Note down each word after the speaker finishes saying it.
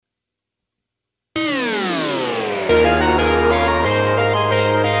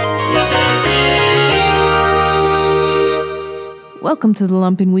Welcome to the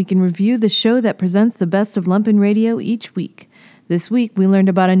Lumpin' Week in Review, the show that presents the best of Lumpin' Radio each week. This week, we learned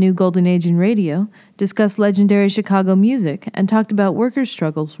about a new golden age in radio, discussed legendary Chicago music, and talked about workers'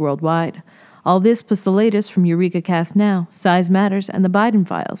 struggles worldwide. All this plus the latest from Eureka Cast Now, Size Matters, and the Biden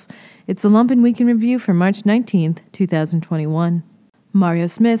Files. It's the Lumpin' Week in Review for March 19th, 2021. Mario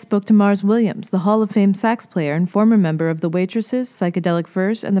Smith spoke to Mars Williams, the Hall of Fame sax player and former member of the Waitresses, Psychedelic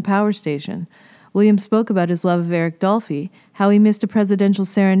Furs, and the Power Station. Williams spoke about his love of Eric Dolphy, how he missed a presidential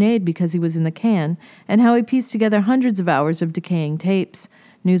serenade because he was in the can, and how he pieced together hundreds of hours of decaying tapes.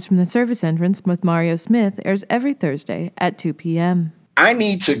 News from the Service Entrance with Mario Smith airs every Thursday at 2 p.m. I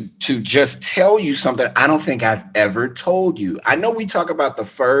need to just tell you something I don't think I've ever told you. I know we talk about the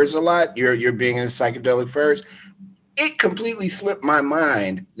Furs a lot, you're being in Psychedelic Furs. It completely slipped my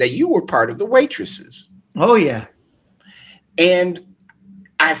mind that you were part of the Waitresses. Oh, yeah. And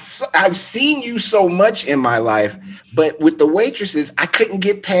I've seen you so much in my life, but with the Waitresses, I couldn't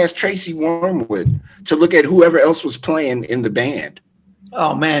get past Tracy Wormwood to look at whoever else was playing in the band.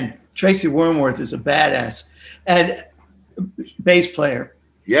 Oh, man. Tracy Wormwood is a badass. And bass player.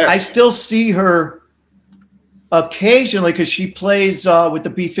 Yes. I still see her occasionally because she plays with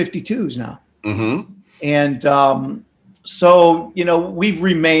the B-52s now. Mm-hmm. And so, you know, we've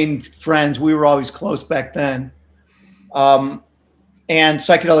remained friends. We were always close back then. And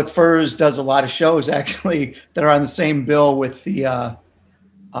Psychedelic Furs does a lot of shows actually that are on the same bill with the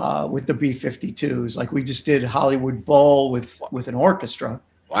B-52s. Like we just did Hollywood Bowl with an orchestra.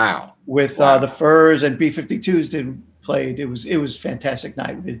 Wow. With the Furs and B-52s played. It was a fantastic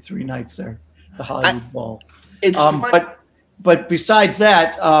night. We did 3 nights there, the Hollywood Bowl. It's but besides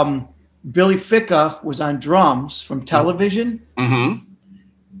that, Billy Ficca was on drums from Television. Mm-hmm.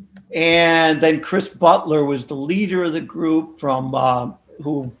 And then Chris Butler was the leader of the group from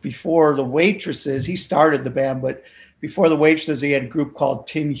who before the Waitresses, he started the band, but before the Waitresses, he had a group called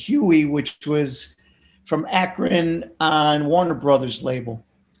Tim Huey, which was from Akron on Warner Brothers label.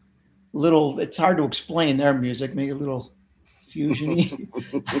 It's hard to explain their music, maybe a little fusion-y.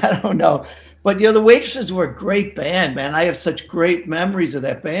 I don't know. But, you know, the Waitresses were a great band, man. I have such great memories of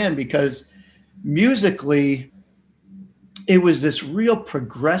that band because musically, it was this real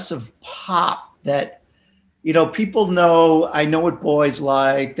progressive pop that, you know, people know. I Know What Boys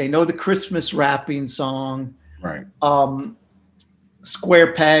Like. They know the Christmas rapping song. Right.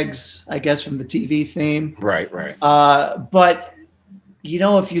 Square Pegs, I guess, from the TV theme. Right. But, you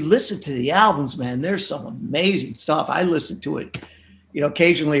know, if you listen to the albums, man, there's some amazing stuff. I listen to it. You know,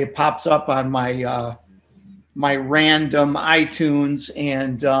 occasionally it pops up on my my random iTunes,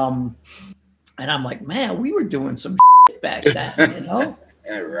 and I'm like, man, we were doing some back then, you know?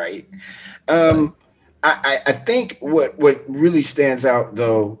 Right. I think what really stands out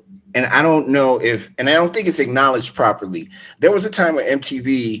though, and I don't know and I don't think it's acknowledged properly. There was a time when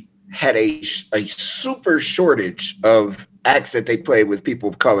MTV had a super shortage of acts that they played with people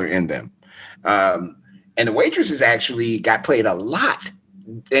of color in them. And the Waitresses actually got played a lot.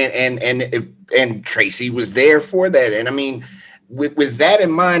 And Tracy was there for that. And I mean, with that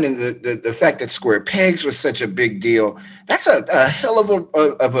in mind, and the fact that Square Pegs was such a big deal, that's a hell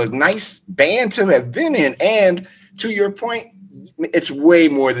of a nice band to have been in. And to your point, it's way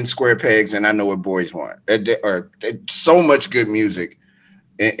more than Square Pegs and I Know What Boys Want. Or so much good music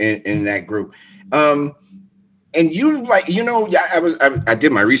in that group. And you, like, you know, I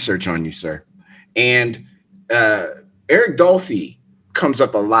did my research on you, sir, and Eric Dolphy comes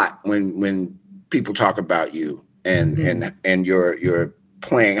up a lot when people talk about you. And your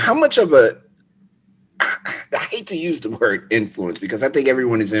playing. How much of I hate to use the word influence because I think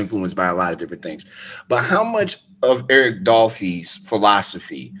everyone is influenced by a lot of different things, but how much of Eric Dolphy's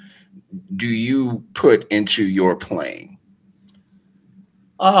philosophy do you put into your playing?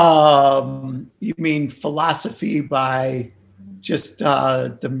 You mean philosophy by just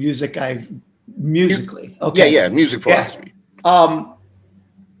the music musically? Okay. Yeah, music philosophy. Yeah.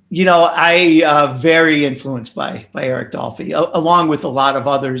 You know, I very influenced by Eric Dolphy, along with a lot of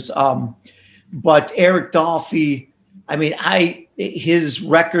others. But Eric Dolphy, I mean, his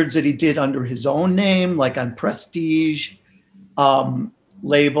records that he did under his own name, like on Prestige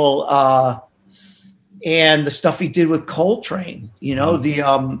label, and the stuff he did with Coltrane. You know,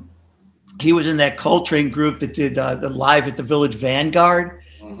 he was in that Coltrane group that did the Live at the Village Vanguard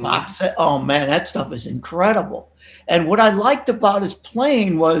box set. Oh man, that stuff is incredible. And what I liked about his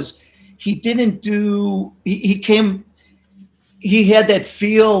playing was he had that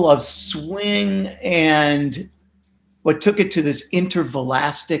feel of swing but took it to this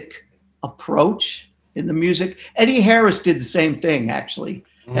intervalastic approach in the music. Eddie Harris did the same thing, actually,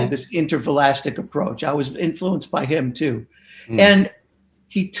 had this intervalastic approach. I was influenced by him too. And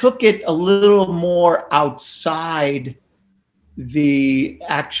he took it a little more outside the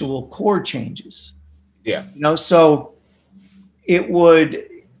actual chord changes. Yeah. So he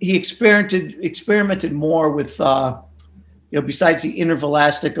experimented more with, besides the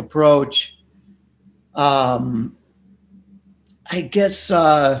intervalastic approach, I guess,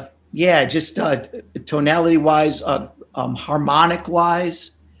 just tonality wise, harmonic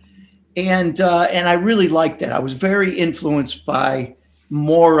wise. And I really liked that. I was very influenced by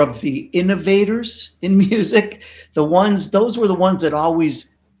more of the innovators in music. Those were the ones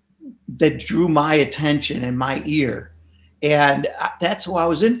that drew my attention and my ear. And that's who I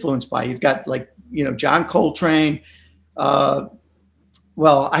was influenced by. You've got John Coltrane. I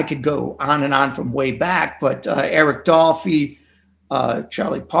could go on and on from way back, but Eric Dolphy,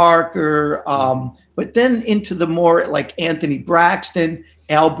 Charlie Parker, but then into the more like Anthony Braxton,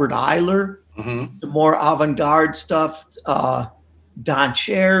 Albert Ayler, the more avant-garde stuff, Don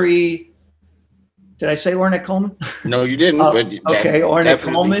Cherry. Did I say Ornette Coleman? No, you didn't. Okay, Ornette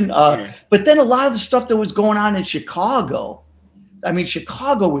Coleman. But then a lot of the stuff that was going on in Chicago. I mean,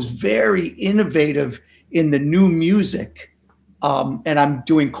 Chicago was very innovative in the new music. And I'm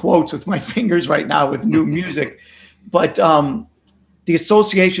doing quotes with my fingers right now with new music. But the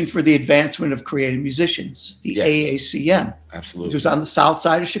Association for the Advancement of Creative Musicians, the AACM. Absolutely. It was on the south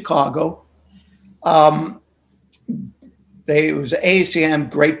side of Chicago. It was AACM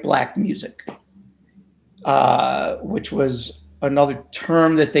Great Black Music, which was another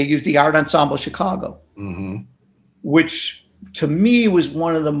term that they used, the Art Ensemble Chicago, which to me was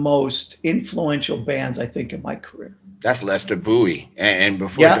one of the most influential bands, I think, in my career. That's Lester Bowie. And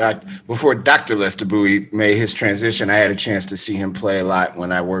before Dr. Lester Bowie made his transition, I had a chance to see him play a lot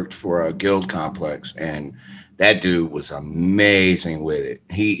when I worked for a Guild Complex. And that dude was amazing with it.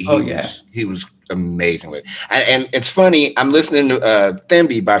 He was amazing with it. And it's funny, I'm listening to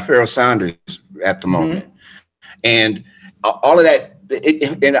Themby by Pharoah Sanders at the moment. And all of that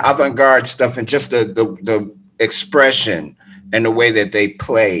in avant-garde stuff and just the expression and the way that they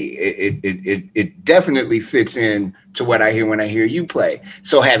play, it definitely fits in to what I hear when I hear you play.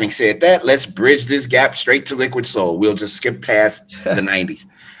 So having said that, let's bridge this gap straight to Liquid Soul. We'll just skip past the 90s,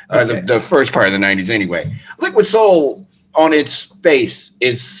 the first part of the 90s anyway. Liquid Soul on its face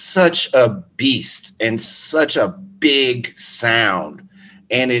is such a beast and such a big sound.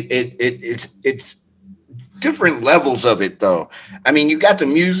 And it's different levels of it, though. I mean, you got the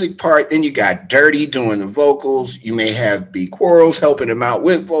music part, then you got Dirty doing the vocals. You may have B. Quarles helping him out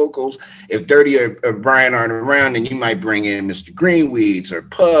with vocals. If Dirty or Brian aren't around, then you might bring in Mr. Greenweeds or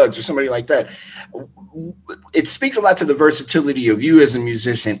Pugs or somebody like that. It speaks a lot to the versatility of you as a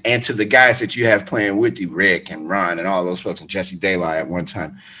musician and to the guys that you have playing with you, Rick and Ron and all those folks, and Jesse Daylight at one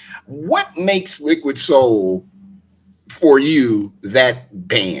time. What makes Liquid Soul for you that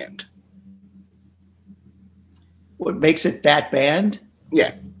band? What makes it that band?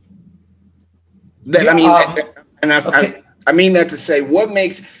 Yeah. I mean that to say, what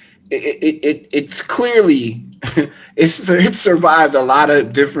makes it's clearly it's survived a lot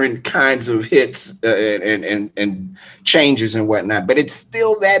of different kinds of hits and changes and whatnot, but it's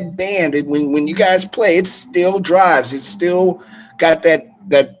still that band. When you guys play, it still drives. It's still got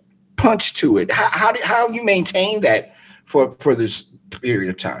that punch to it. How have you maintained that for this period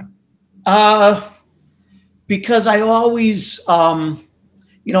of time? Because I always, I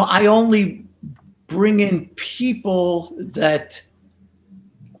only bring in people that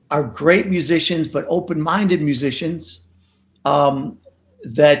are great musicians, but open-minded musicians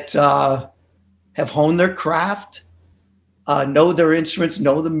that have honed their craft, know their instruments,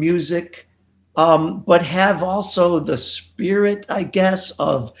 know the music, but have also the spirit, I guess,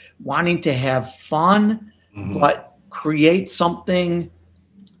 of wanting to have fun, but create something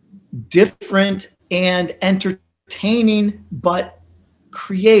different and entertaining, but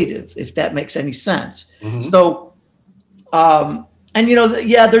creative, if that makes any sense. So,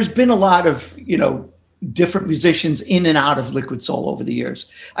 there's been a lot of, different musicians in and out of Liquid Soul over the years.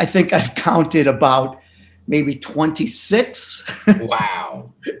 I think I've counted about maybe 26.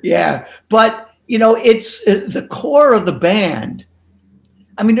 Wow. Yeah. But, it's the core of the band.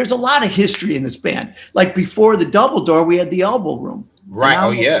 I mean, there's a lot of history in this band. Like before the Double Door, we had the Elbow Room. Right.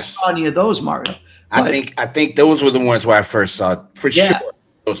 Oh, yes. Saw any of those, Mario? I think those were the ones where I first saw, for sure.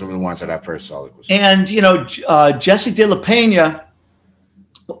 Those were the ones that I first saw. And, Jesse De La Pena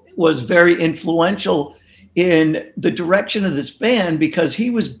was very influential in the direction of this band because he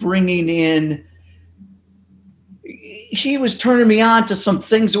was turning me on to some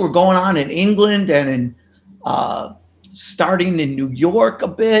things that were going on in England and in starting in New York a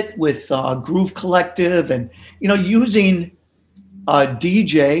bit with Groove Collective and, using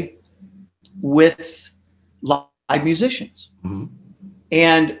DJ with live musicians. Mhm.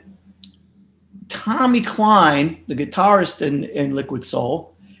 And Tommy Klein, the guitarist in Liquid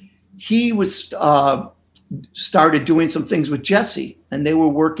Soul, he was started doing some things with Jesse, and they were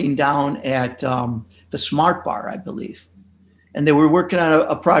working down at the Smart Bar, I believe. And they were working on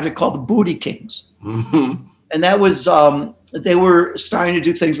a project called the Booty Kings. Mhm. And that was, they were starting to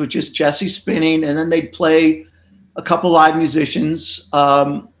do things with just Jesse spinning, and then they'd play a couple live musicians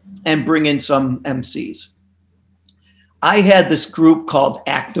and bring in some MCs. I had this group called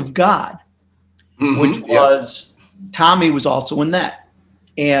Act of God, which was, Tommy was also in that.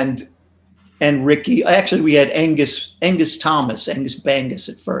 And Ricky, actually we had Angus Thomas, Angus Bangus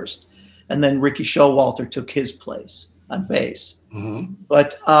at first. And then Ricky Showalter took his place on bass. Mhm.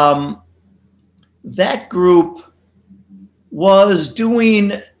 But that group was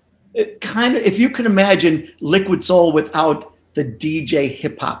doing kind of, if you can imagine Liquid Soul without the DJ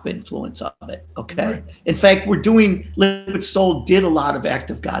hip hop influence of it. Okay. Right. In fact, Liquid Soul did a lot of Act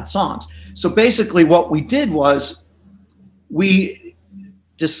of God songs. So basically what we did was we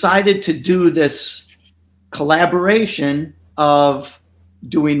decided to do this collaboration of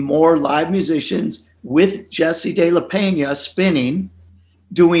doing more live musicians with Jesse De La Pena spinning,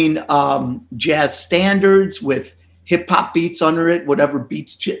 doing jazz standards with hip hop beats under it, whatever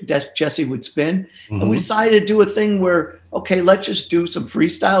beats Jesse would spin. Mm-hmm. And we decided to do a thing where, okay, let's just do some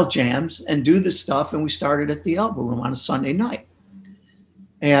freestyle jams and do this stuff. And we started at the Elbow Room on a Sunday night.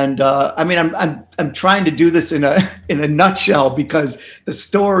 And I mean, I'm trying to do this in a nutshell because the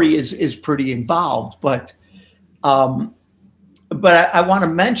story is pretty involved. But I want to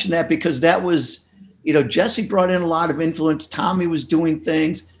mention that because that was, Jesse brought in a lot of influence. Tommy was doing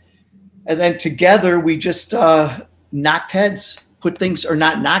things, and then together we just knocked heads,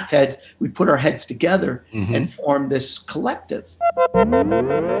 we put our heads together mm-hmm. and formed this collective.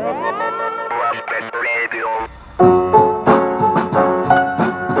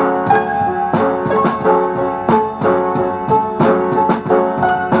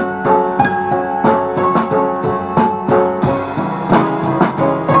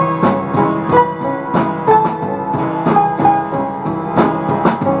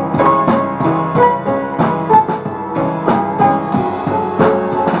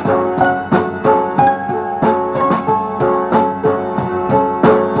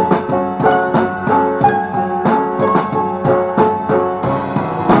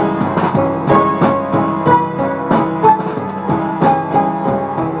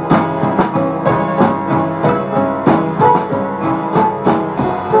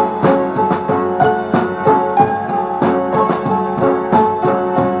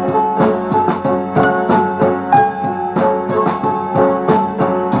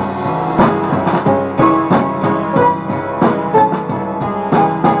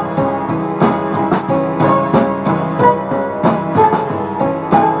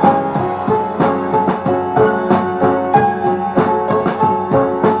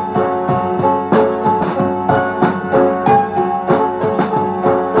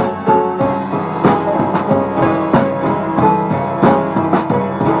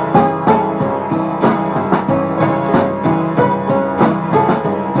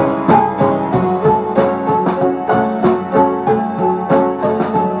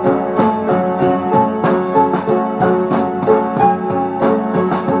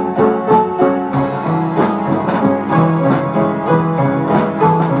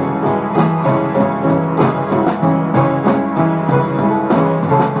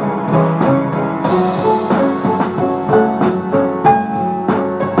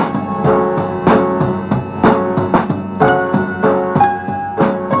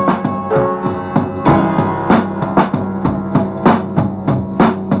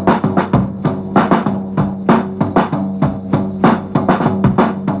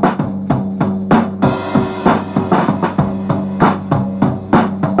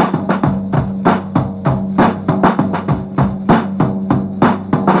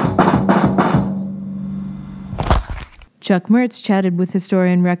 Chuck Mertz chatted with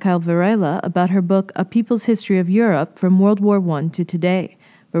historian Raquel Varela about her book, A People's History of Europe from World War I to Today.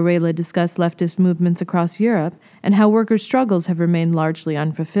 Varela discussed leftist movements across Europe and how workers' struggles have remained largely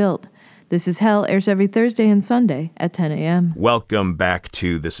unfulfilled. This Is Hell airs every Thursday and Sunday at 10 a.m. Welcome back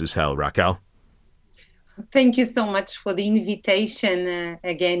to This Is Hell, Raquel. Thank you so much for the invitation.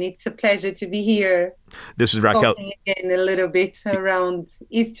 Again, it's a pleasure to be here. This is Raquel. Talking again a little bit around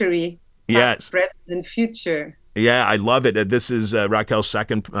history, yes. past, present, and future. Yeah, I love it. This is Raquel's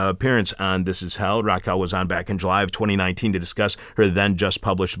second appearance on This Is Hell. Raquel was on back in July of 2019 to discuss her then just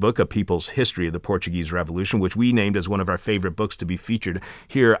published book, A People's History of the Portuguese Revolution, which we named as one of our favorite books to be featured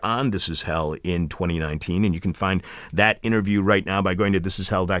here on This Is Hell in 2019. And you can find that interview right now by going to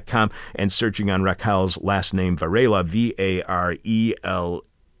thisishell.com and searching on Raquel's last name, Varela, Varela.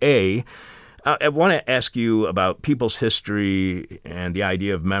 I want to ask you about people's history and the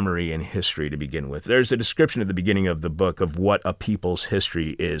idea of memory and history to begin with. There's a description at the beginning of the book of what a people's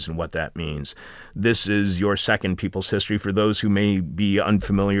history is and what that means. This is your second people's history. For those who may be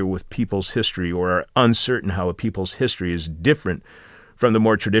unfamiliar with people's history or are uncertain how a people's history is different from the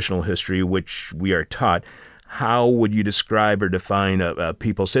more traditional history which we are taught, how would you describe or define a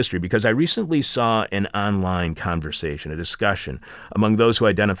people's history? Because I recently saw an online conversation, a discussion among those who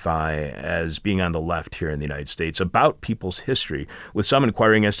identify as being on the left here in the United States about people's history, with some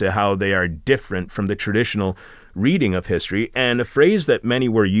inquiring as to how they are different from the traditional reading of history. And a phrase that many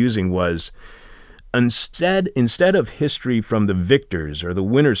were using was, instead of history from the victor's or the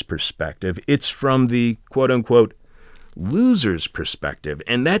winner's perspective, it's from the quote-unquote loser's perspective,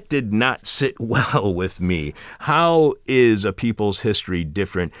 and that did not sit well with me. How is a people's history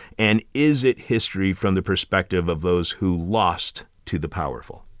different, and is it history from the perspective of those who lost to the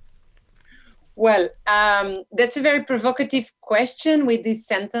powerful? Well, that's a very provocative question with this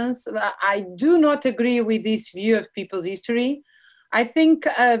sentence. I do not agree with this view of people's history. I think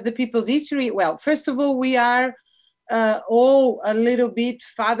the people's history, well, first of all, we are all a little bit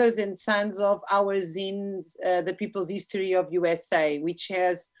fathers and sons of our zines, the people's history of USA, which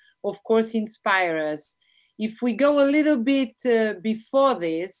has, of course, inspired us. If we go a little bit before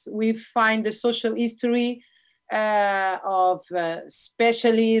this, we find the social history of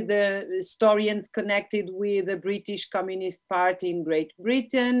especially the historians connected with the British Communist Party in Great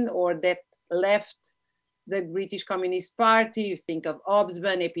Britain, or that left the British Communist Party. You think of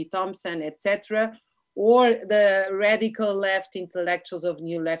Hobsbawm, A.P. Thompson, etc., or the radical left intellectuals of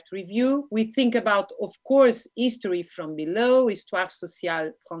New Left Review. We think about, of course, history from below, Histoire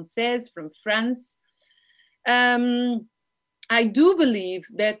sociale française from France. I do believe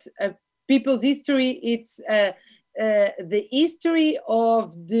that people's history, it's the history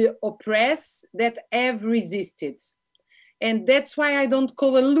of the oppressed that have resisted. And that's why I don't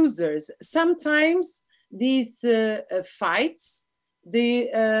call it losers. Sometimes these fights, they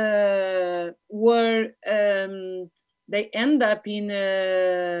end up in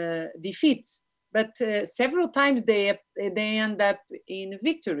defeats, but several times they end up in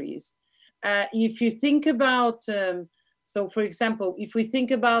victories. If you think about, so for example, if we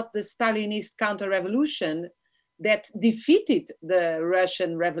think about the Stalinist counter-revolution that defeated the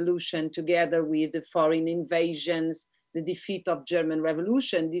Russian Revolution together with the foreign invasions, the defeat of German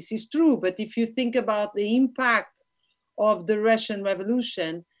Revolution, this is true. But if you think about the impact of the Russian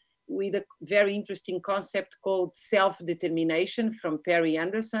Revolution with a very interesting concept called self-determination from Perry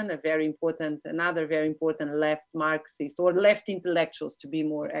Anderson, another very important left Marxist, or left intellectuals to be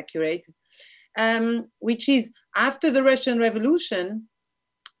more accurate, which is after the Russian Revolution,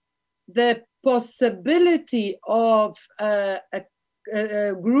 the possibility of a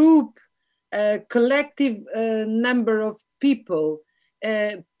group, a collective number of people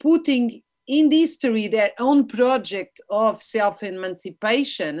putting in history their own project of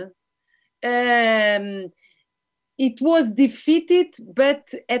self-emancipation, it was defeated,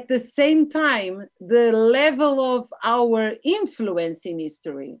 but at the same time, the level of our influence in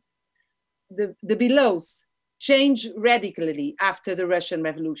history, the belows, changed radically after the Russian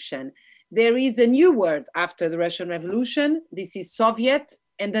Revolution. There is a new word after the Russian Revolution. This is Soviet,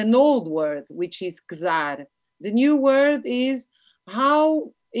 and an old word, which is Czar. The new word is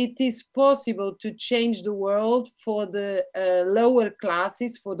how it is possible to change the world for the lower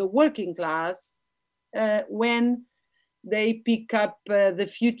classes, for the working class, when they pick up the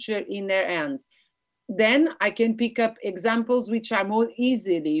future in their hands. Then I can pick up examples which are more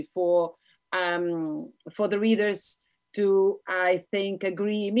easily for the readers to, I think,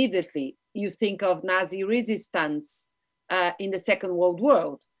 agree immediately. You think of Nazi resistance in the Second World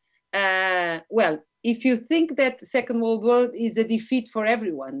War. Well, if you think that the Second World War is a defeat for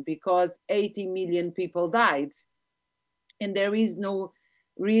everyone because 80 million people died, and there is no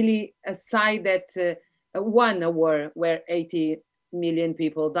really a side that won a war where 80 million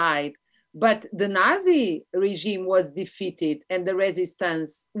people died, but the Nazi regime was defeated and the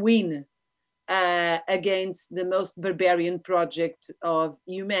resistance win against the most barbarian project of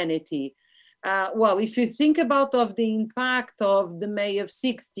humanity. Well, if you think about the impact of the May of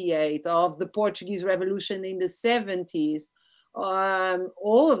 '68, of the Portuguese Revolution in the '70s, or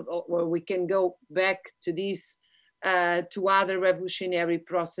we can go back to this to other revolutionary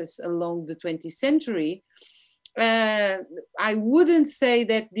process along the 20th century. I wouldn't say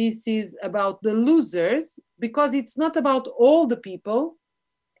that this is about the losers, because it's not about all the people.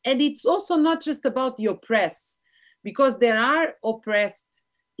 And it's also not just about the oppressed, because there are oppressed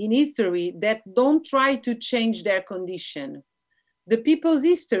in history that don't try to change their condition. The people's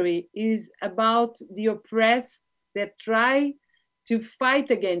history is about the oppressed that try to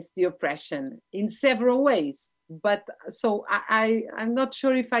fight against the oppression in several ways. But so I'm not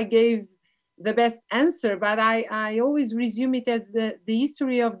sure if I gave the best answer, but I always resume it as the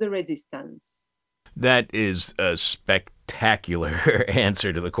history of the resistance. That is a spectacular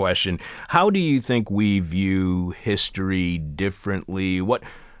answer to the question. How do you think we view history differently?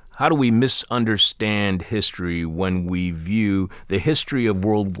 How do we misunderstand history when we view the history of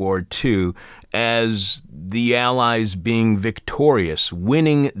World War II as the Allies being victorious,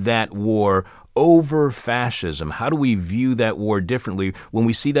 winning that war over fascism? How do we view that war differently when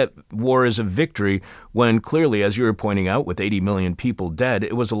we see that war as a victory, when clearly, as you were pointing out, with 80 million people dead,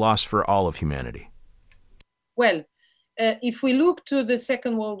 it was a loss for all of humanity? Well, if we look to the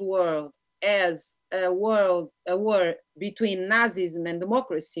Second World War as a war between Nazism and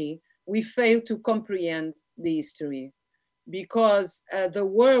democracy, we fail to comprehend the history, because the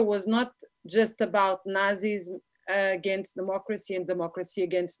war was not just about Nazism against democracy and democracy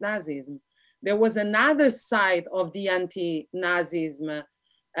against Nazism. There was another side of the anti-Nazism,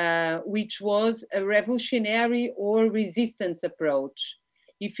 which was a revolutionary or resistance approach.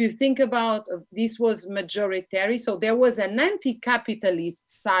 If you think about, this was majoritary, so there was an anti-capitalist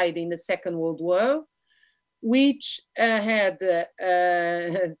side in the Second World War, which had,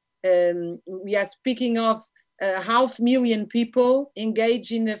 we are speaking of 500,000 people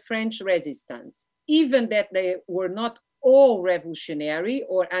engaged in the French resistance. Even that they were not all revolutionary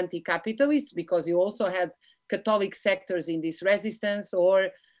or anti-capitalist, because you also had Catholic sectors in this resistance or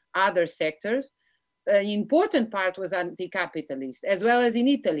other sectors. An important part was anti-capitalist, as well as in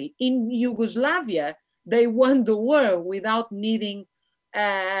Italy. In Yugoslavia, they won the war without needing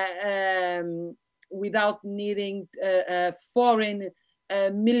a foreign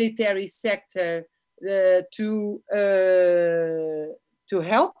military sector to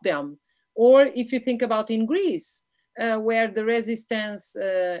help them. Or if you think about in Greece, where the resistance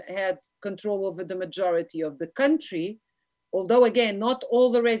had control over the majority of the country, although again, not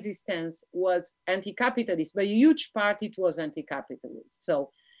all the resistance was anti-capitalist, but a huge part it was anti-capitalist.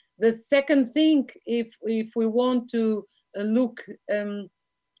 So the second thing, if we want to look to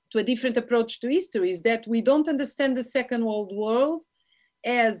a different approach to history, is that we don't understand the Second World War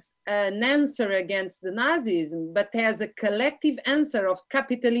as an answer against the Nazism, but as a collective answer of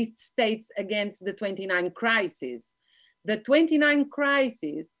capitalist states against the 29 crisis. The 29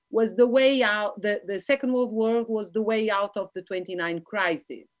 crisis was the way out, the Second World War was the way out of the 29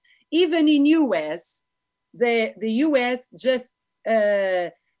 crisis. Even in US, the US just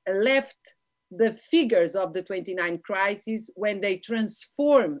left the figures of the 29 crisis when they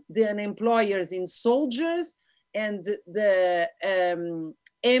transformed the unemployers in soldiers, and the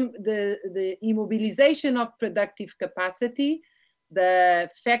immobilization of productive capacity, the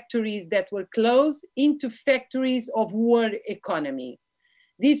factories that were closed, into factories of war economy.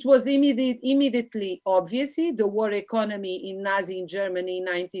 This was immediately, obviously, the war economy in Nazi Germany in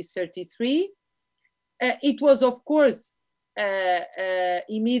 1933. It was, of course,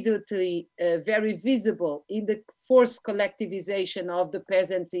 immediately very visible in the forced collectivization of the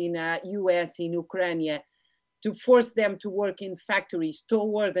peasants in US, in Ukraine, to force them to work in factories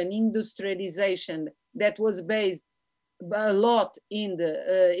toward an industrialization that was based a lot in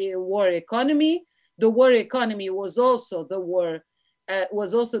the war economy. The war economy was also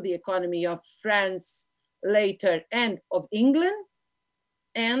the economy of France later and of England.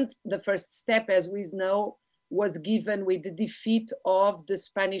 And the first step, as we know, was given with the defeat of the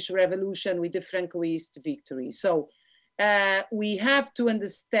Spanish Revolution, with the Francoist victory. So we have to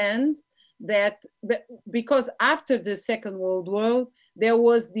understand that, because after the Second World War, there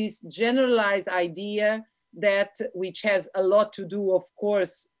was this generalized idea that, which has a lot to do, of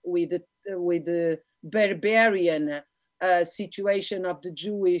course, with the barbarian situation of the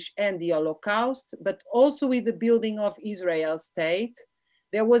Jewish and the Holocaust, but also with the building of Israel state.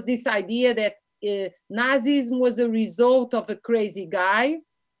 There was this idea that Nazism was a result of a crazy guy,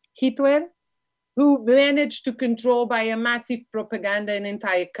 Hitler, who managed to control by a massive propaganda an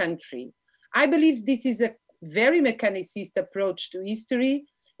entire country. I believe this is a very mechanicist approach to history,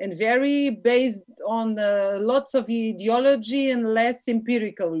 and very based on lots of ideology and less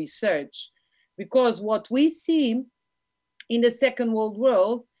empirical research. Because what we see in the Second World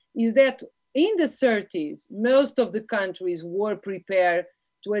War is that in the 30s, most of the countries were prepared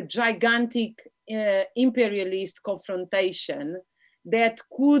to a gigantic imperialist confrontation that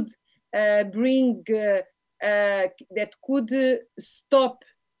could stop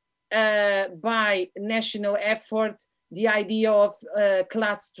by national effort the idea of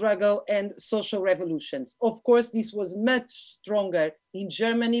class struggle and social revolutions. Of course, this was much stronger in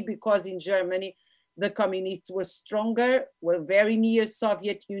Germany, because in Germany, the communists were stronger, were very near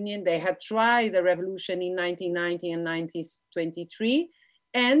Soviet Union. They had tried the revolution in 1990 and 1923,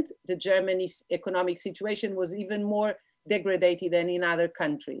 and the Germany's economic situation was even more degraded than in other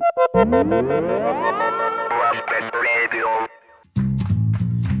countries.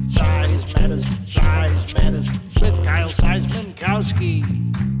 Size matters with Kyle Seismankowski.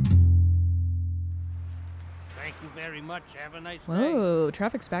 Thank you very much. Have a nice day. Whoa,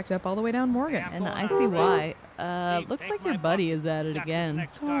 traffic's backed up all the way down Morgan. And I see why. Looks like your buddy is at it again.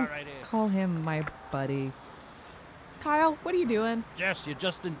 Don't call him my buddy. Kyle, what are you doing? Jess, you're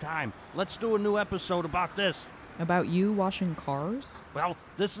just in time. Let's do a new episode about this. About you washing cars? Well,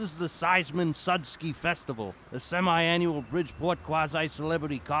 this is the Seisman Sudsky Festival, a semi-annual Bridgeport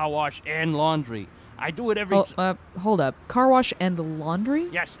quasi-celebrity car wash and laundry. I do it every... hold up. Car wash and laundry?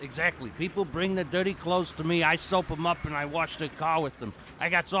 Yes, exactly. People bring their dirty clothes to me, I soap them up, and I wash their car with them. I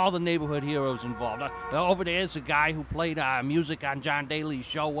got all the neighborhood heroes involved. Over there's a guy who played music on John Daly's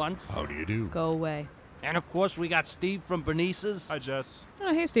show once. How do you do? Go away. And of course, we got Steve from Bernice's. Hi, Jess.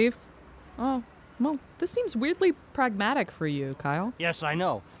 Oh, hey, Steve. Oh, well, this seems weirdly pragmatic for you, Kyle. Yes, I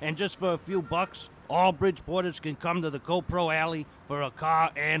know. And just for a few bucks, all Bridgeporters can come to the GoPro Alley for a car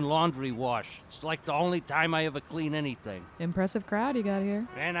and laundry wash. It's like the only time I ever clean anything. Impressive crowd you got here.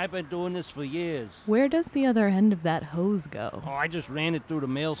 And I've been doing this for years. Where does the other end of that hose go? Oh, I just ran it through the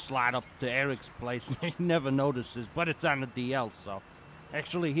mail slot up to Eric's place. He never notices, but it's on the DL, so...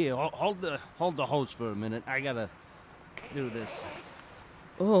 Actually, here, hold the hose for a minute. I gotta do this.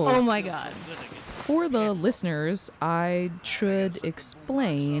 Oh my God. For the listeners, I should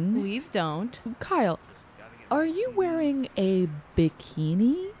explain. Please don't. Kyle, are you wearing a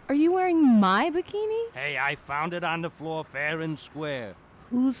bikini? Are you wearing my bikini? Hey, I found it on the floor fair and square.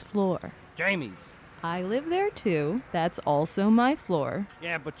 Whose floor? Jamie's. I live there too. That's also my floor.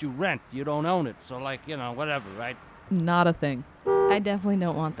 Yeah, but you rent. You don't own it. So, whatever, right? Not a thing. I definitely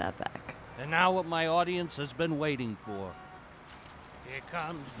don't want that back. And now what my audience has been waiting for. Here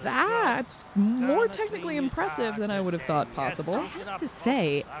comes the That's more technically impressive than I would have thought possible. I have to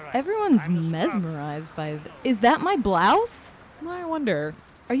say, Right. everyone's mesmerized by Is that my blouse? I wonder.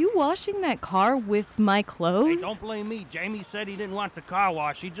 Are you washing that car with my clothes? Hey, don't blame me. Jamie said he didn't want the car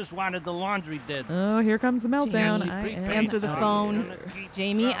wash. He just wanted the laundry did. Oh, here comes the meltdown. Answer the phone.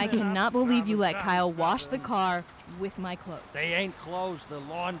 Jamie, I cannot believe you let Kyle wash the car with my clothes. They ain't clothes, they're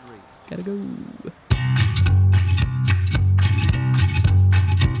laundry. Gotta go.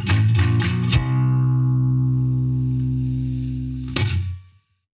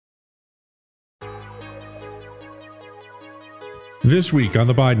 This week on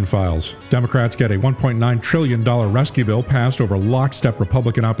the Biden Files, Democrats get a $1.9 trillion rescue bill passed over lockstep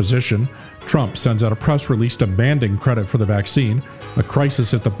Republican opposition. Trump sends out a press release demanding credit for the vaccine. A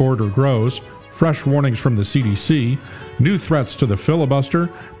crisis at the border grows. Fresh warnings from the CDC. New threats to the filibuster.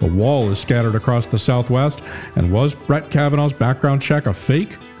 The wall is scattered across the Southwest. And was Brett Kavanaugh's background check a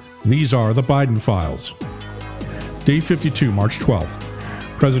fake? These are the Biden Files. Day 52, March 12th.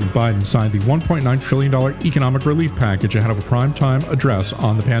 President Biden signed the $1.9 trillion economic relief package ahead of a primetime address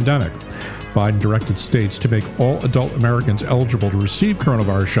on the pandemic. Biden directed states to make all adult Americans eligible to receive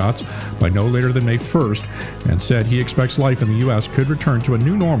coronavirus shots by no later than May 1st, and said he expects life in the U.S. could return to a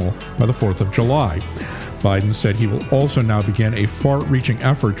new normal by the 4th of July. Biden said he will also now begin a far-reaching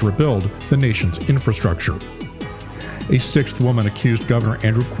effort to rebuild the nation's infrastructure. A sixth woman accused Governor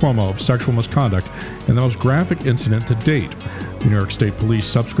Andrew Cuomo of sexual misconduct in the most graphic incident to date. The New York State Police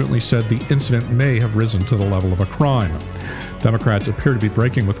subsequently said the incident may have risen to the level of a crime. Democrats appear to be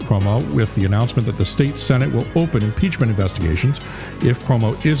breaking with Cuomo with the announcement that the state Senate will open impeachment investigations. If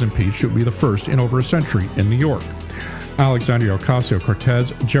Cuomo is impeached, it would be the first in over a century in New York. Alexandria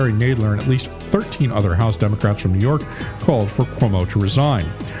Ocasio-Cortez, Jerry Nadler, and at least 13 other House Democrats from New York called for Cuomo to resign.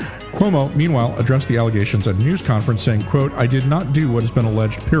 Cuomo, meanwhile, addressed the allegations at a news conference saying, quote, "I did not do what has been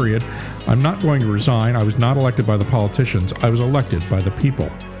alleged, period. I'm not going to resign. I was not elected by the politicians. I was elected by the people."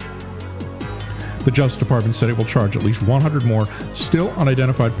 The Justice Department said it will charge at least 100 more still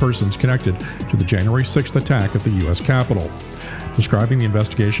unidentified persons connected to the January 6th attack at the U.S. Capitol. Describing the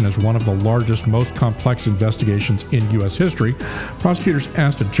investigation as one of the largest, most complex investigations in U.S. history, prosecutors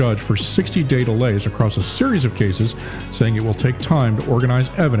asked a judge for 60-day delays across a series of cases, saying it will take time to organize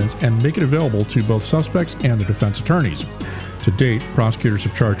evidence and make it available to both suspects and the defense attorneys. To date, prosecutors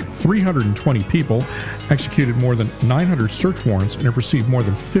have charged 320 people, executed more than 900 search warrants, and have received more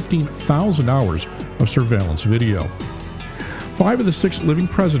than 15,000 hours of surveillance video. 5 of the 6 living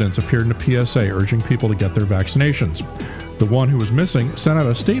presidents appeared in a PSA urging people to get their vaccinations. The one who was missing sent out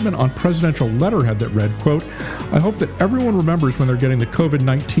a statement on presidential letterhead that read, quote, "I hope that everyone remembers when they're getting the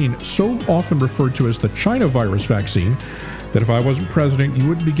COVID-19, so often referred to as the China virus vaccine, that if I wasn't president, you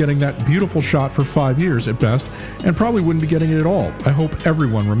wouldn't be getting that beautiful shot for 5 years at best, and probably wouldn't be getting it at all. I hope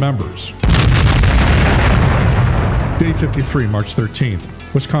everyone remembers." Day 53, March 13th.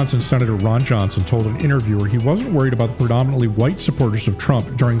 Wisconsin Senator Ron Johnson told an interviewer he wasn't worried about the predominantly white supporters of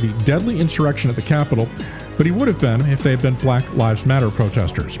Trump during the deadly insurrection at the Capitol, but he would have been if they had been Black Lives Matter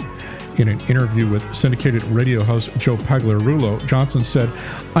protesters. In an interview with syndicated radio host Joe Pagliarulo, Johnson said,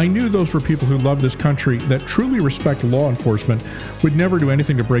 "I knew those were people who love this country, that truly respect law enforcement, would never do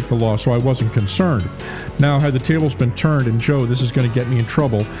anything to break the law, so I wasn't concerned. Now, had the tables been turned, and Joe, this is going to get me in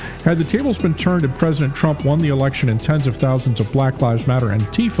trouble, had the tables been turned and President Trump won the election and tens of thousands of Black Lives Matter and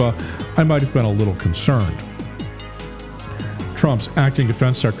Antifa, I might have been a little concerned." Trump's acting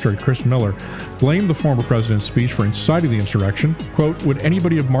defense secretary, Chris Miller, blamed the former president's speech for inciting the insurrection. Quote, "Would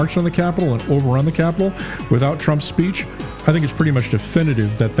anybody have marched on the Capitol and overrun the Capitol without Trump's speech? I think it's pretty much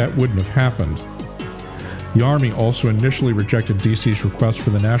definitive that that wouldn't have happened." The Army also initially rejected D.C.'s request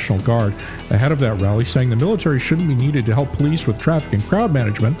for the National Guard ahead of that rally, saying the military shouldn't be needed to help police with traffic and crowd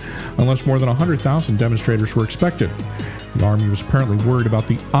management unless more than 100,000 demonstrators were expected. The Army was apparently worried about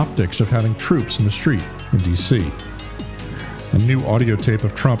the optics of having troops in the street in D.C. A new audio tape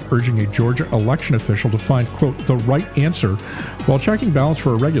of Trump urging a Georgia election official to find, quote, "the right answer," while checking ballots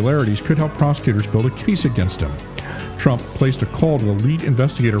for irregularities could help prosecutors build a case against him. Trump placed a call to the lead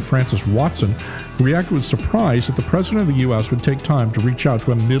investigator, Francis Watson, who reacted with surprise that the president of the U.S. would take time to reach out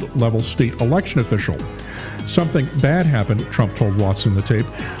to a mid-level state election official. "Something bad happened," Trump told Watson in the tape.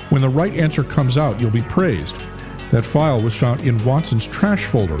 "When the right answer comes out, you'll be praised." That file was found in Watson's trash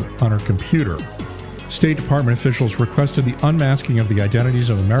folder on her computer. State Department officials requested the unmasking of the identities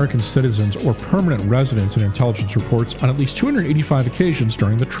of American citizens or permanent residents in intelligence reports on at least 285 occasions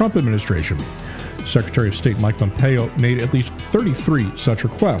during the Trump administration. Secretary of State Mike Pompeo made at least 33 such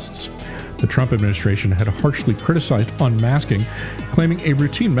requests. The Trump administration had harshly criticized unmasking, claiming a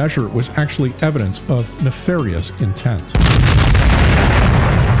routine measure was actually evidence of nefarious intent.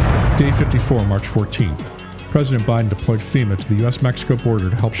 Day 54, March 14th. President Biden deployed FEMA to the U.S.-Mexico border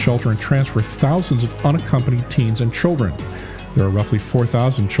to help shelter and transfer thousands of unaccompanied teens and children. There are roughly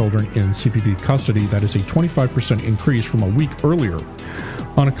 4,000 children in CBP custody. That is a 25% increase from a week earlier.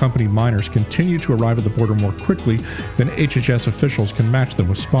 Unaccompanied minors continue to arrive at the border more quickly than HHS officials can match them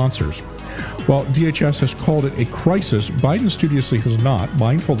with sponsors. While DHS has called it a crisis, Biden studiously has not,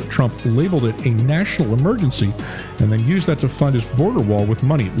 mindful that Trump labeled it a national emergency and then used that to fund his border wall with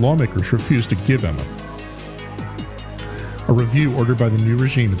money lawmakers refused to give him. A review ordered by the new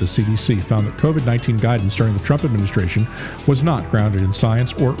regime at the CDC found that COVID-19 guidance during the Trump administration was not grounded in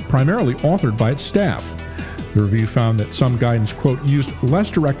science or primarily authored by its staff. The review found that some guidance, quote, used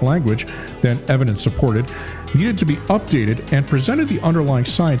less direct language than evidence supported, needed to be updated, and presented the underlying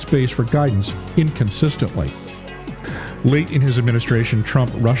science base for guidance inconsistently. Late in his administration,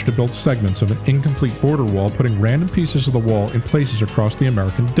 Trump rushed to build segments of an incomplete border wall, putting random pieces of the wall in places across the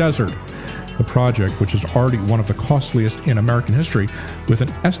American desert. The project, which is already one of the costliest in American history, with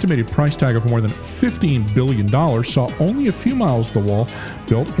an estimated price tag of more than $15 billion, saw only a few miles of the wall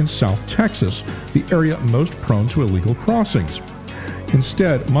built in South Texas, the area most prone to illegal crossings.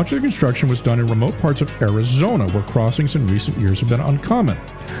 Instead, much of the construction was done in remote parts of Arizona, where crossings in recent years have been uncommon.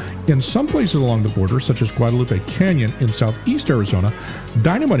 In some places along the border, such as Guadalupe Canyon in southeast Arizona,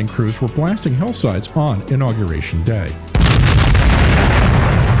 dynamiting crews were blasting hillsides on Inauguration Day.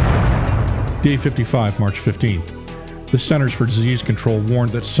 Day 55, March 15th. The Centers for Disease Control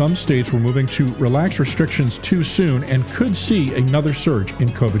warned that some states were moving to relax restrictions too soon and could see another surge in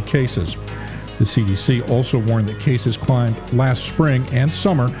COVID cases. The CDC also warned that cases climbed last spring and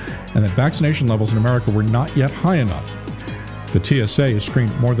summer and that vaccination levels in America were not yet high enough. The TSA has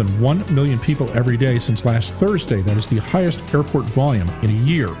screened more than 1 million people every day since last Thursday. That is the highest airport volume in a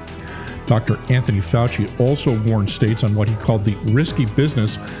year. Dr. Anthony Fauci also warned states on what he called the risky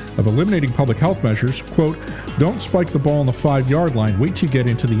business of eliminating public health measures. Quote, "Don't spike the ball on the 5-yard line, wait till you get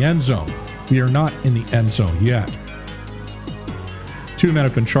into the end zone." We are not in the end zone yet. 2 men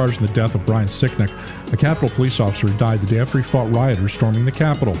have been charged in the death of Brian Sicknick, a Capitol police officer who died the day after he fought rioters storming the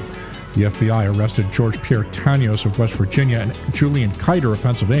Capitol. The FBI arrested George Pierre Tanios of West Virginia and Julian Kiter of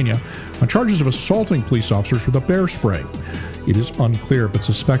Pennsylvania on charges of assaulting police officers with a bear spray. It is unclear, but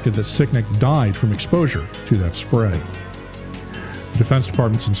suspected that Sicknick died from exposure to that spray. The Defense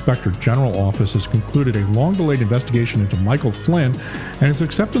Department's Inspector General Office has concluded a long-delayed investigation into Michael Flynn and his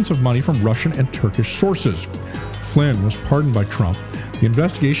acceptance of money from Russian and Turkish sources. Flynn was pardoned by Trump. The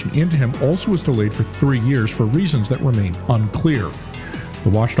investigation into him also was delayed for 3 years for reasons that remain unclear. The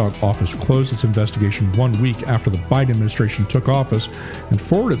watchdog office closed its investigation 1 week after the Biden administration took office and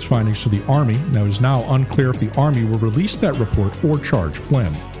forwarded its findings to the Army. Now it is now unclear if the Army will release that report or charge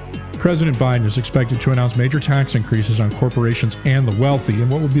Flynn. President Biden is expected to announce major tax increases on corporations and the wealthy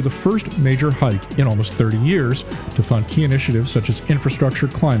in what will be the first major hike in almost 30 years to fund key initiatives such as infrastructure,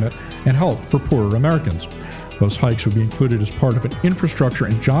 climate, and help for poorer Americans. Those hikes would be included as part of an infrastructure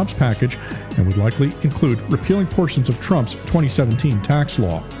and jobs package and would likely include repealing portions of Trump's 2017 tax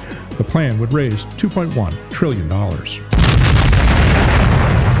law. The plan would raise $2.1 trillion.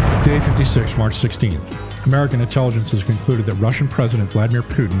 Day 56, March 16th. American intelligence has concluded that Russian President Vladimir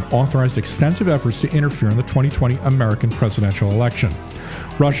Putin authorized extensive efforts to interfere in the 2020 American presidential election.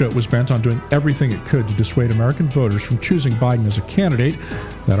 Russia was bent on doing everything it could to dissuade American voters from choosing Biden as a candidate.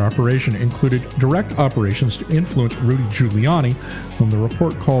 That operation included direct operations to influence Rudy Giuliani, whom the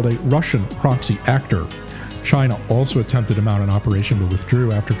report called a Russian proxy actor. China also attempted to mount an operation but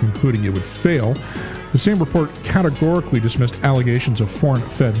withdrew after concluding it would fail. The same report categorically dismissed allegations of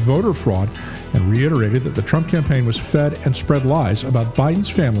foreign-fed voter fraud and reiterated that the Trump campaign was fed and spread lies about Biden's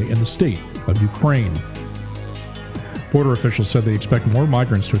family in the state of Ukraine. Border officials said they expect more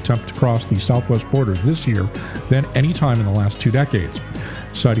migrants to attempt to cross the southwest border this year than any time in the last 2 decades.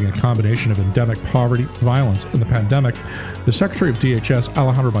 Citing a combination of endemic poverty, violence, and the pandemic, the Secretary of DHS,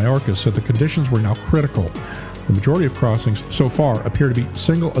 Alejandro Mayorkas, said the conditions were now critical. The majority of crossings so far appear to be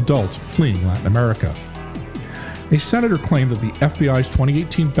single adults fleeing Latin America. A senator claimed that the FBI's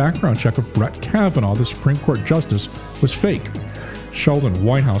 2018 background check of Brett Kavanaugh, the Supreme Court justice, was fake. Sheldon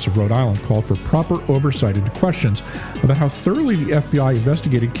Whitehouse of Rhode Island called for proper oversight into questions about how thoroughly the FBI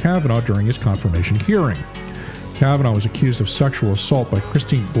investigated Kavanaugh during his confirmation hearing. Kavanaugh was accused of sexual assault by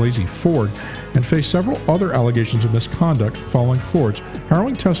Christine Blasey Ford and faced several other allegations of misconduct following Ford's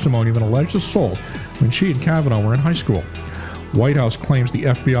harrowing testimony of an alleged assault when she and Kavanaugh were in high school. Whitehouse claims the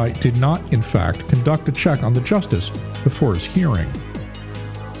FBI did not, in fact, conduct a check on the justice before his hearing.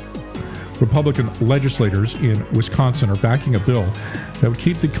 Republican legislators in Wisconsin are backing a bill that would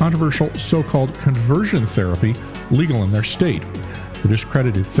keep the controversial so-called conversion therapy legal in their state. The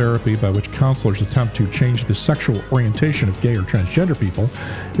discredited therapy by which counselors attempt to change the sexual orientation of gay or transgender people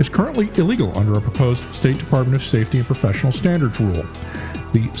is currently illegal under a proposed State Department of Safety and Professional Standards rule.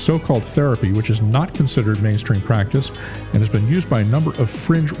 The so-called therapy, which is not considered mainstream practice and has been used by a number of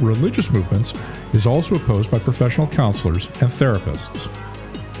fringe religious movements, is also opposed by professional counselors and therapists.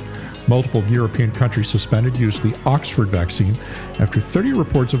 Multiple European countries suspended use of the Oxford vaccine after 30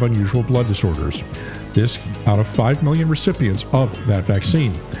 reports of unusual blood disorders. This out of 5 million recipients of that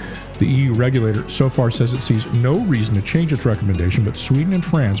vaccine. The EU regulator so far says it sees no reason to change its recommendation, but Sweden and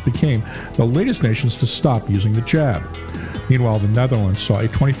France became the latest nations to stop using the jab. Meanwhile, the Netherlands saw a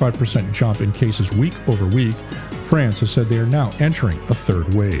 25% jump in cases week over week. France has said they are now entering a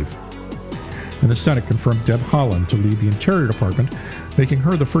third wave. And the Senate confirmed Deb Haaland to lead the Interior Department, making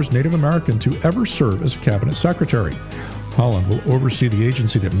her the first Native American to ever serve as a cabinet secretary. Haaland will oversee the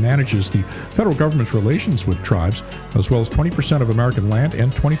agency that manages the federal government's relations with tribes, as well as 20% of American land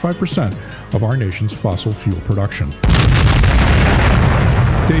and 25% of our nation's fossil fuel production.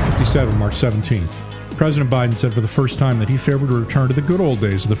 Day 57, March 17th. President Biden said for the first time that he favored a return to the good old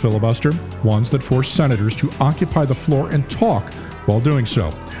days of the filibuster, ones that forced senators to occupy the floor and talk while doing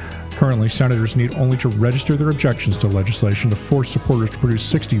so. Currently, senators need only to register their objections to legislation to force supporters to produce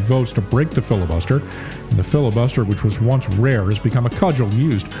 60 votes to break the filibuster. And the filibuster, which was once rare, has become a cudgel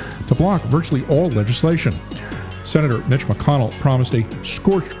used to block virtually all legislation. Senator Mitch McConnell promised a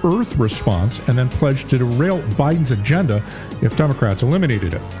scorched earth response and then pledged to derail Biden's agenda if Democrats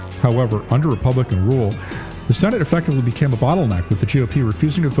eliminated it. However, under Republican rule, the Senate effectively became a bottleneck, with the GOP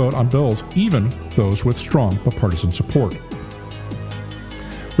refusing to vote on bills, even those with strong bipartisan support.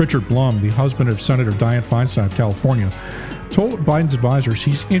 Richard Blum, the husband of Senator Dianne Feinstein of California, told Biden's advisors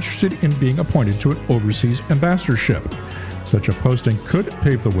he's interested in being appointed to an overseas ambassadorship. Such a posting could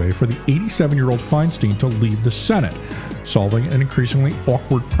pave the way for the 87-year-old Feinstein to leave the Senate, solving an increasingly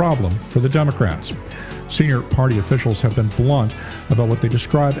awkward problem for the Democrats. Senior party officials have been blunt about what they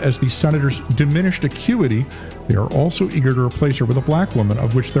describe as the senator's diminished acuity. They are also eager to replace her with a black woman,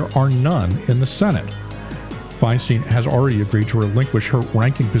 of which there are none in the Senate. Feinstein has already agreed to relinquish her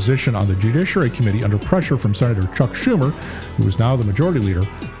ranking position on the Judiciary Committee under pressure from Senator Chuck Schumer, who is now the majority leader,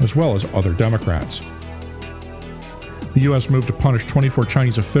 as well as other Democrats. The U.S. moved to punish 24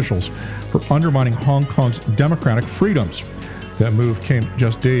 Chinese officials for undermining Hong Kong's democratic freedoms. That move came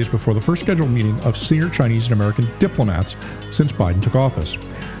just days before the first scheduled meeting of senior Chinese and American diplomats since Biden took office.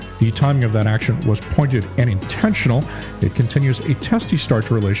 The timing of that action was pointed and intentional. It continues a testy start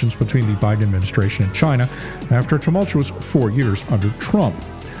to relations between the Biden administration and China after a tumultuous 4 years under Trump.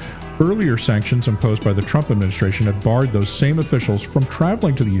 Earlier sanctions imposed by the Trump administration had barred those same officials from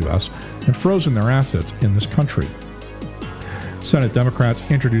traveling to the U.S. and frozen their assets in this country. Senate Democrats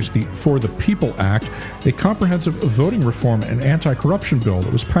introduced the For the People Act, a comprehensive voting reform and anti-corruption bill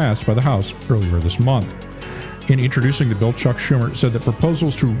that was passed by the House earlier this month. In introducing the bill, Chuck Schumer said that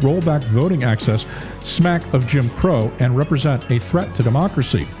proposals to roll back voting access smack of Jim Crow and represent a threat to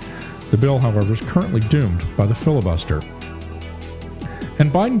democracy. The bill, however, is currently doomed by the filibuster.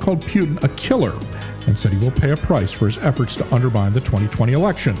 And Biden called Putin a killer and said he will pay a price for his efforts to undermine the 2020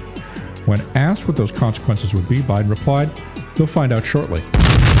 election. When asked what those consequences would be, Biden replied, "You'll find out shortly."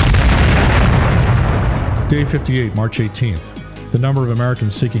 Day 58, March 18th. The number of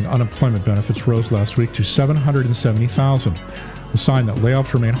Americans seeking unemployment benefits rose last week to 770,000, a sign that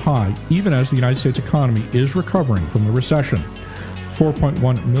layoffs remain high even as the United States economy is recovering from the recession.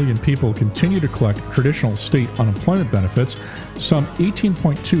 4.1 million people continue to collect traditional state unemployment benefits. Some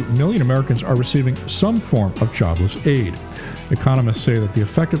 18.2 million Americans are receiving some form of jobless aid. Economists say that the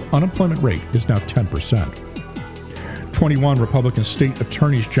effective unemployment rate is now 10%. 21 Republican state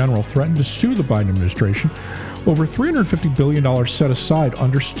attorneys general threatened to sue the Biden administration over $350 billion set aside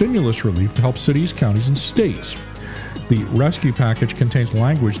under stimulus relief to help cities, counties, and states. The rescue package contains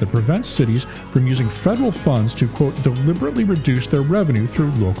language that prevents cities from using federal funds to, quote, deliberately reduce their revenue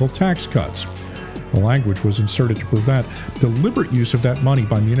through local tax cuts. The language was inserted to prevent deliberate use of that money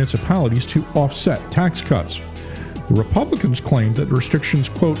by municipalities to offset tax cuts. The Republicans claimed that the restrictions,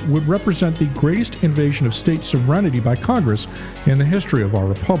 quote, would represent the greatest invasion of state sovereignty by Congress in the history of our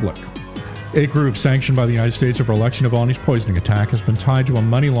republic. A group sanctioned by the United States over Alexei Navalny's poisoning attack has been tied to a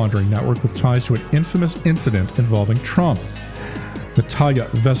money laundering network with ties to an infamous incident involving Trump. Natalia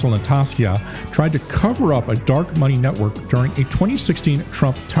Veselnitskaya tried to cover up a dark money network during a 2016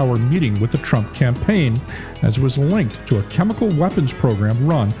 Trump Tower meeting with the Trump campaign, as it was linked to a chemical weapons program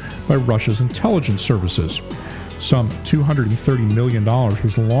run by Russia's intelligence services. Some $230 million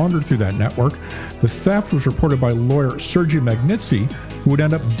was laundered through that network. The theft was reported by lawyer Sergei Magnitsky, who would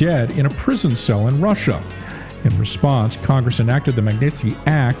end up dead in a prison cell in Russia. In response, Congress enacted the Magnitsky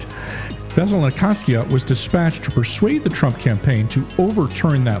Act. Veselnitskaya was dispatched to persuade the Trump campaign to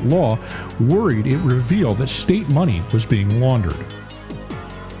overturn that law, worried it would reveal that state money was being laundered.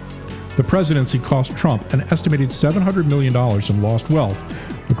 The presidency cost Trump an estimated $700 million in lost wealth,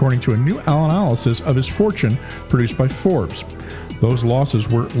 according to a new analysis of his fortune produced by Forbes. Those losses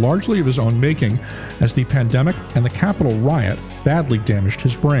were largely of his own making, as the pandemic and the Capitol riot badly damaged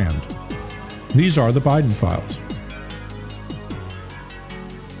his brand. These are the Biden Files.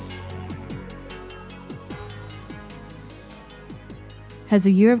 Has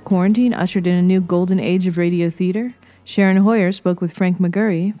a year of quarantine ushered in a new golden age of radio theater? Sharon Hoyer spoke with Frank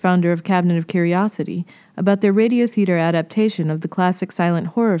McGurry, founder of Cabinet of Curiosity, about their radio theater adaptation of the classic silent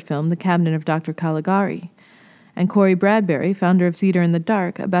horror film The Cabinet of Dr. Caligari, and Corey Bradbury, founder of Theater in the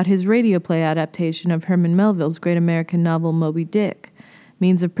Dark, about his radio play adaptation of Herman Melville's great American novel Moby Dick.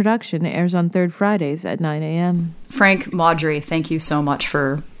 Means of production airs on third Fridays at 9 a.m. Frank Maudry, thank you so much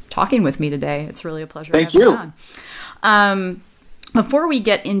for talking with me today. It's really a pleasure. Thank you. On. Before we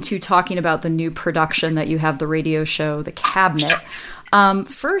get into talking about the new production that you have, the radio show, The Cabinet,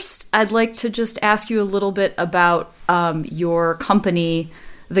 first, I'd like to just ask you a little bit about your company,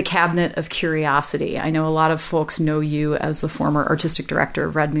 The Cabinet of Curiosity. I know a lot of folks know you as the former artistic director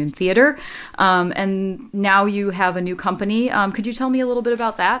of Red Moon Theater, and now you have a new company. Could you tell me a little bit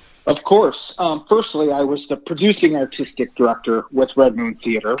about that? Of course. Firstly, I was the producing artistic director with Red Moon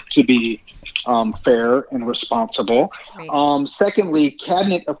Theater, to be fair and responsible. Secondly,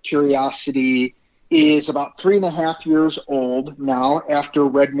 Cabinet of Curiosity is about 3.5 years old now. After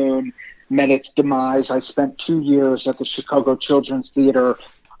Red Moon met its demise, I spent 2 years at the Chicago Children's Theater.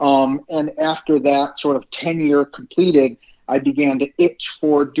 And after that sort of tenure completed, I began to itch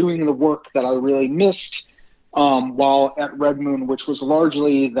for doing the work that I really missed while at Red Moon, which was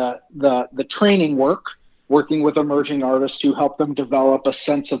largely the training work, working with emerging artists to help them develop a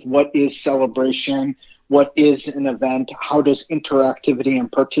sense of what is celebration, what is an event, how does interactivity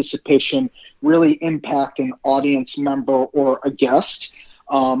and participation really impact an audience member or a guest.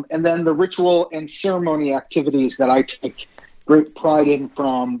 And then the ritual and ceremony activities that I take great pride in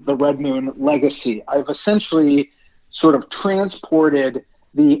from the Red Moon legacy. I've essentially sort of transported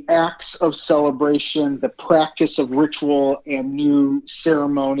the acts of celebration, the practice of ritual and new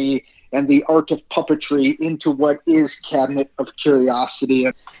ceremony, and the art of puppetry into what is Cabinet of Curiosity.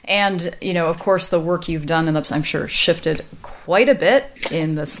 And, of course, the work you've done, and that's, I'm sure, shifted quite a bit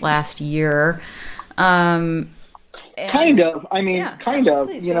in this last year. Kind of.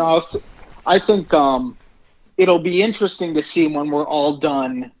 Please, I think it'll be interesting to see when we're all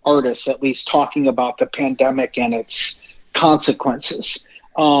done, artists, at least talking about the pandemic and its consequences,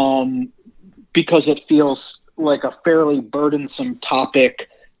 because it feels like a fairly burdensome topic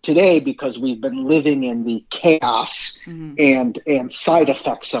today because we've been living in the chaos and side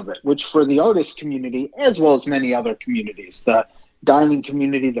effects of it, which for the artist community, as well as many other communities, the dining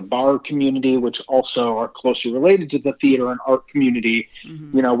community, the bar community, which also are closely related to the theater and art community,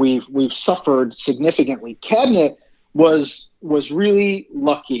 we've suffered significantly. Cabinet was really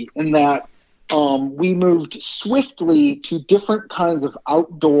lucky in that we moved swiftly to different kinds of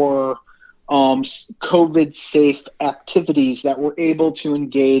outdoor COVID-safe activities that were able to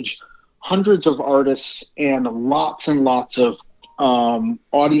engage hundreds of artists and lots of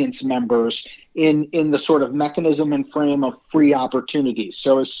audience members in the sort of mechanism and frame of free opportunities.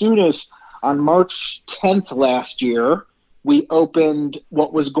 So as soon as on March 10th last year, we opened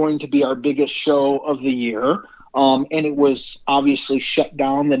what was going to be our biggest show of the year, and it was obviously shut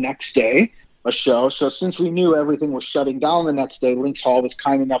down the next day, a show. So since we knew everything was shutting down the next day, Lynx Hall was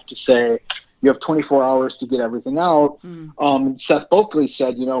kind enough to say, you have 24 hours to get everything out. Seth Boakley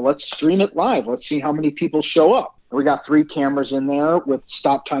said, let's stream it live. Let's see how many people show up. We got 3 cameras in there with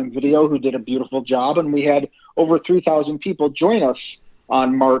Stop Time Video, who did a beautiful job. And we had over 3,000 people join us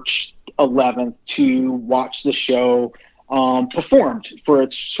on March 11th to watch the show performed for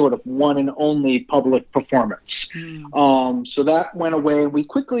its sort of one and only public performance. So that went away. We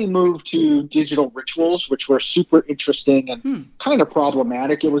quickly moved to digital rituals, which were super interesting and kind of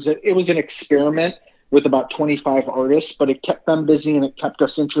problematic. It was an experiment with about 25 artists, but it kept them busy and it kept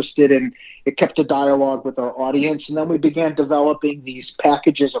us interested and it kept a dialogue with our audience. And then we began developing these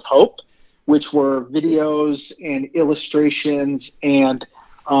packages of hope, which were videos and illustrations and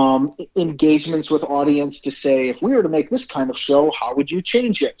engagements with audience to say, if we were to make this kind of show, how would you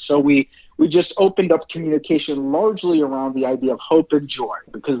change it? So we just opened up communication largely around the idea of hope and joy,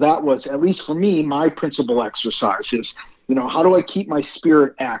 because that was, at least for me, my principal exercise is, how do I keep my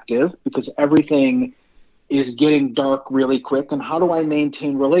spirit active because everything is getting dark really quick, and how do I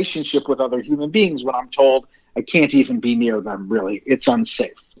maintain relationship with other human beings when I'm told I can't even be near them, really? It's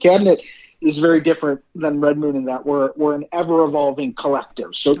unsafe. Cabinet is very different than Red Moon in that we're an ever-evolving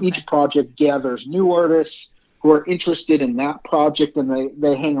collective. So each project gathers new artists who are interested in that project, and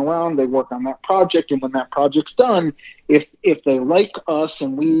they hang around, they work on that project, and when that project's done, if they like us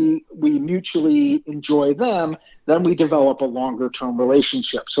and we mutually enjoy them, then we develop a longer-term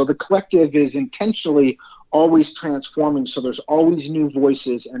relationship. So the collective is intentionally always transforming, so there's always new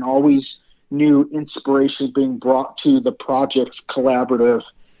voices and always new inspiration being brought to the project's collaborative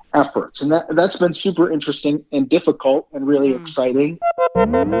efforts. And that's been super interesting and difficult and really exciting.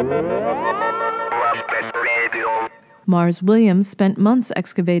 Mars Williams spent months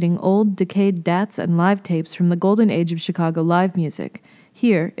excavating old, decayed DATs and live tapes from the golden age of Chicago live music.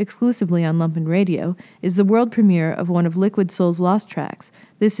 Here, exclusively on Lumpen Radio, is the world premiere of one of Liquid Soul's lost tracks.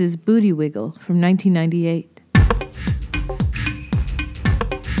 This is Booty Wiggle from 1998.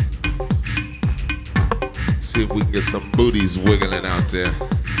 See if we can get some booties wiggling out there.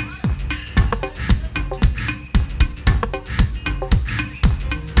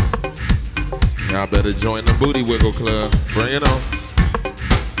 Y'all better join the Booty Wiggle Club. Bring it on.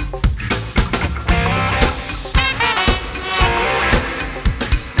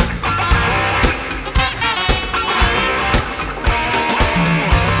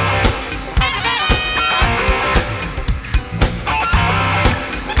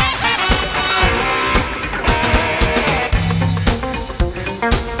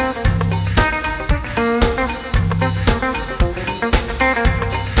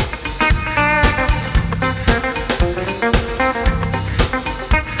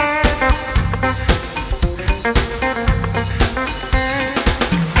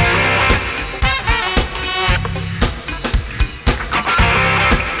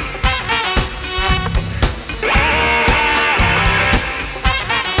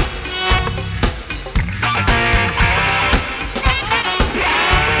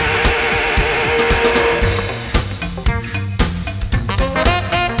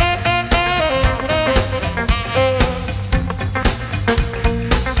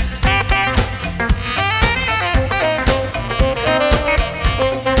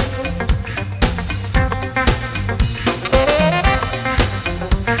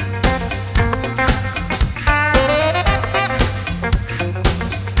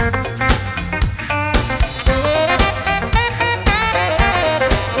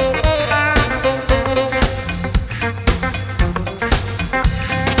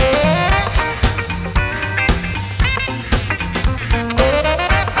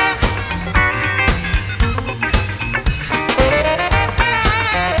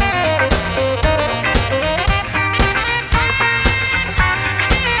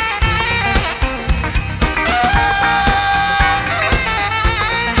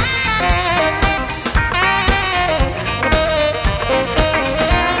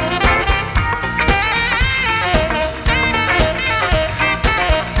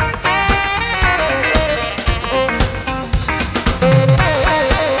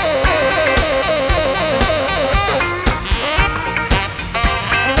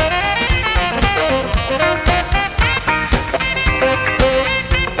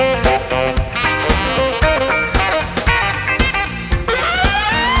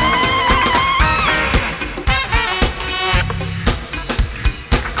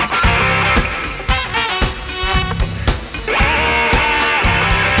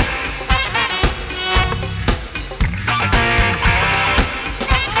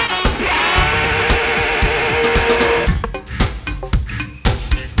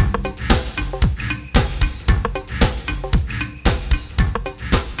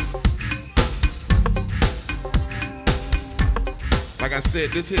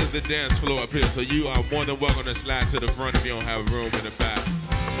 said, this here's the dance floor up here, so you are more than welcome to slide to the front if you don't have room in the back.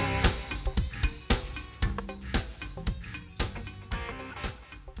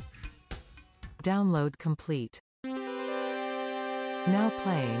 Download complete. Now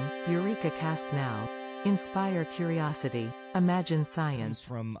playing, Eureka Cast Now. Inspire curiosity, imagine science.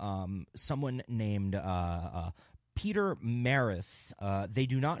 From someone named Peter Maris. They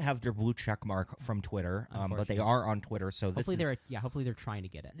do not have their blue check mark from Twitter, but they are on Twitter. So hopefully they're trying to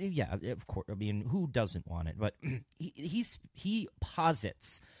get it. Yeah, of course. I mean, who doesn't want it? But he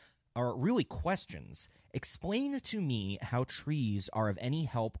posits, or really questions, explain to me how trees are of any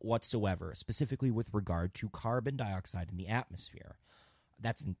help whatsoever, specifically with regard to carbon dioxide in the atmosphere.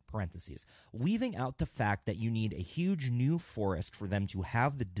 That's in parentheses, leaving out the fact that you need a huge new forest for them to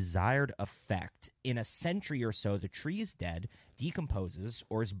have the desired effect. In a century or so, the tree is dead, decomposes,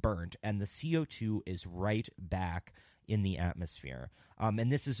 or is burnt, and the CO2 is right back in the atmosphere.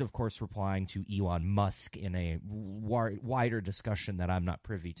 And this is, of course, replying to Elon Musk in a wider discussion that I'm not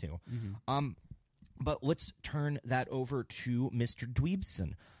privy to. Mm-hmm. But let's turn that over to Mr.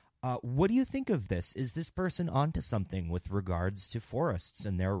 Dweebson. What do you think of this? Is this person onto something with regards to forests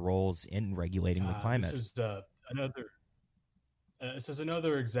and their roles in regulating the climate? This is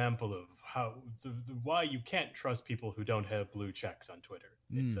another example of how why you can't trust people who don't have blue checks on Twitter.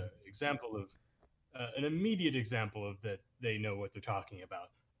 It's an example of an immediate example of that they know what they're talking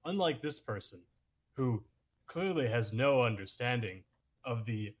about. Unlike this person, who clearly has no understanding of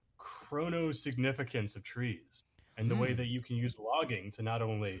the chrono-significance of trees and the way that you can use logging to not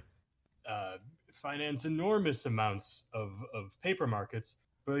only finance enormous amounts of paper markets,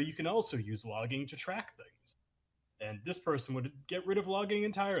 but you can also use logging to track things. And this person would get rid of logging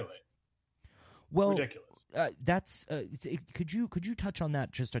entirely. Well, ridiculous. That's could you touch on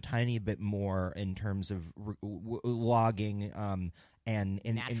that just a tiny bit more in terms of logging and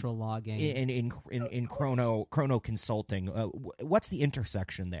natural logging in chrono consulting? What's the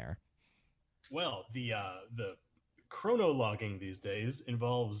intersection there? Well, the chrono logging these days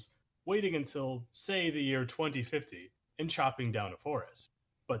involves waiting until, say, the year 2050 and chopping down a forest,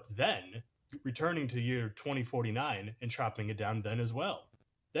 but then returning to year 2049 and chopping it down then as well.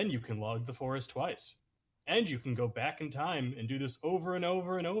 Then you can log the forest twice. And you can go back in time and do this over and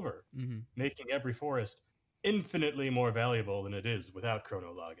over and over, making every forest infinitely more valuable than it is without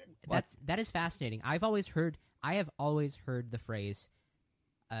chrono logging. That is fascinating. I have always heard the phrase,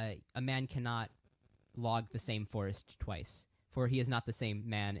 a man cannot log the same forest twice, for he is not the same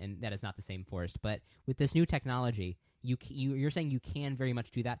man, and that is not the same forest. But with this new technology, you're saying you can very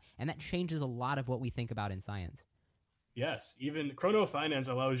much do that, and that changes a lot of what we think about in science. Yes, even chronofinance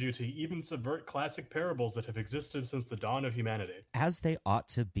allows you to even subvert classic parables that have existed since the dawn of humanity. As they ought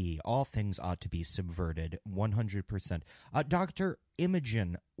to be. All things ought to be subverted, 100%. Dr.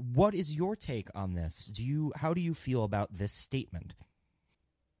 Imogen, what is your take on this? How do you feel about this statement?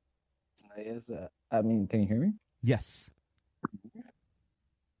 Can you hear me? Yes.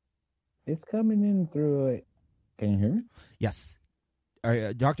 It's coming in through it. Can you hear me? Yes.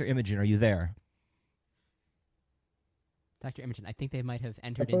 Dr. Imogen, are you there? Dr. Imogen, I think they might have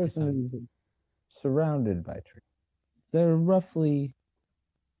entered into some... is surrounded by trees. There are roughly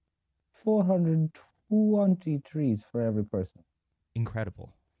 420 trees for every person.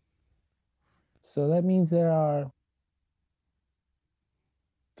 Incredible. So that means there are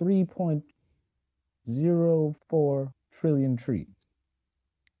 3.04 trillion trees.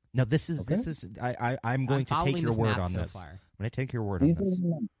 Now this is I'm going to take your word on this. I'm going to take your word on this.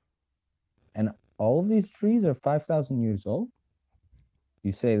 And all of these trees are 5,000 years old?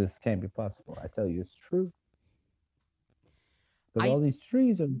 You say this can't be possible. I tell you it's true. But all these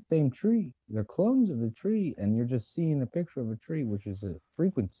trees are the same tree. They're clones of the tree, and you're just seeing a picture of a tree, which is a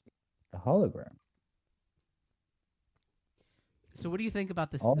frequency, a hologram. So what do you think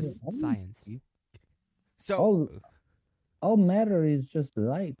about this science? So all matter is just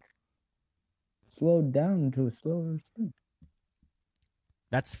light, slowed down to a slower speed.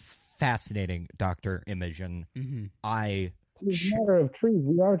 That's fascinating, Dr. Imogen. Mm-hmm. It's a matter of trees.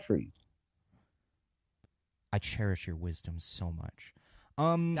 We are trees. I cherish your wisdom so much.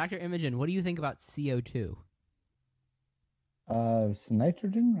 Dr. Imogen, what do you think about CO2? It's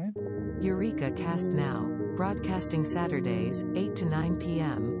nitrogen, right? Eureka Cast Now, broadcasting Saturdays, 8 to 9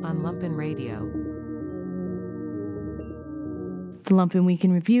 p.m. on Lumpen Radio. The Lumpen Week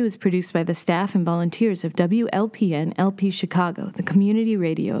in Review is produced by the staff and volunteers of WLPN LP Chicago, the community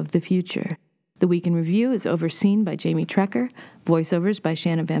radio of the future. The Week in Review is overseen by Jamie Trecker, voiceovers by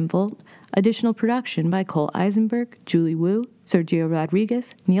Shanna Van Volt, additional production by Cole Eisenberg, Julie Wu, Sergio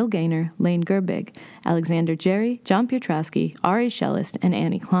Rodriguez, Neil Gaynor, Lane Gerbig, Alexander Jerry, John Piotrowski, Ari Shellist, and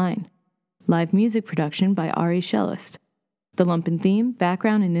Annie Klein. Live music production by Ari Shellist. The Lumpen theme,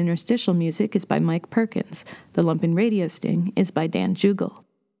 background, and interstitial music is by Mike Perkins. The Lumpen Radio Sting is by Dan Jugel.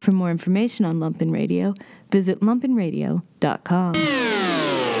 For more information on Lumpen Radio, visit lumpenradio.com.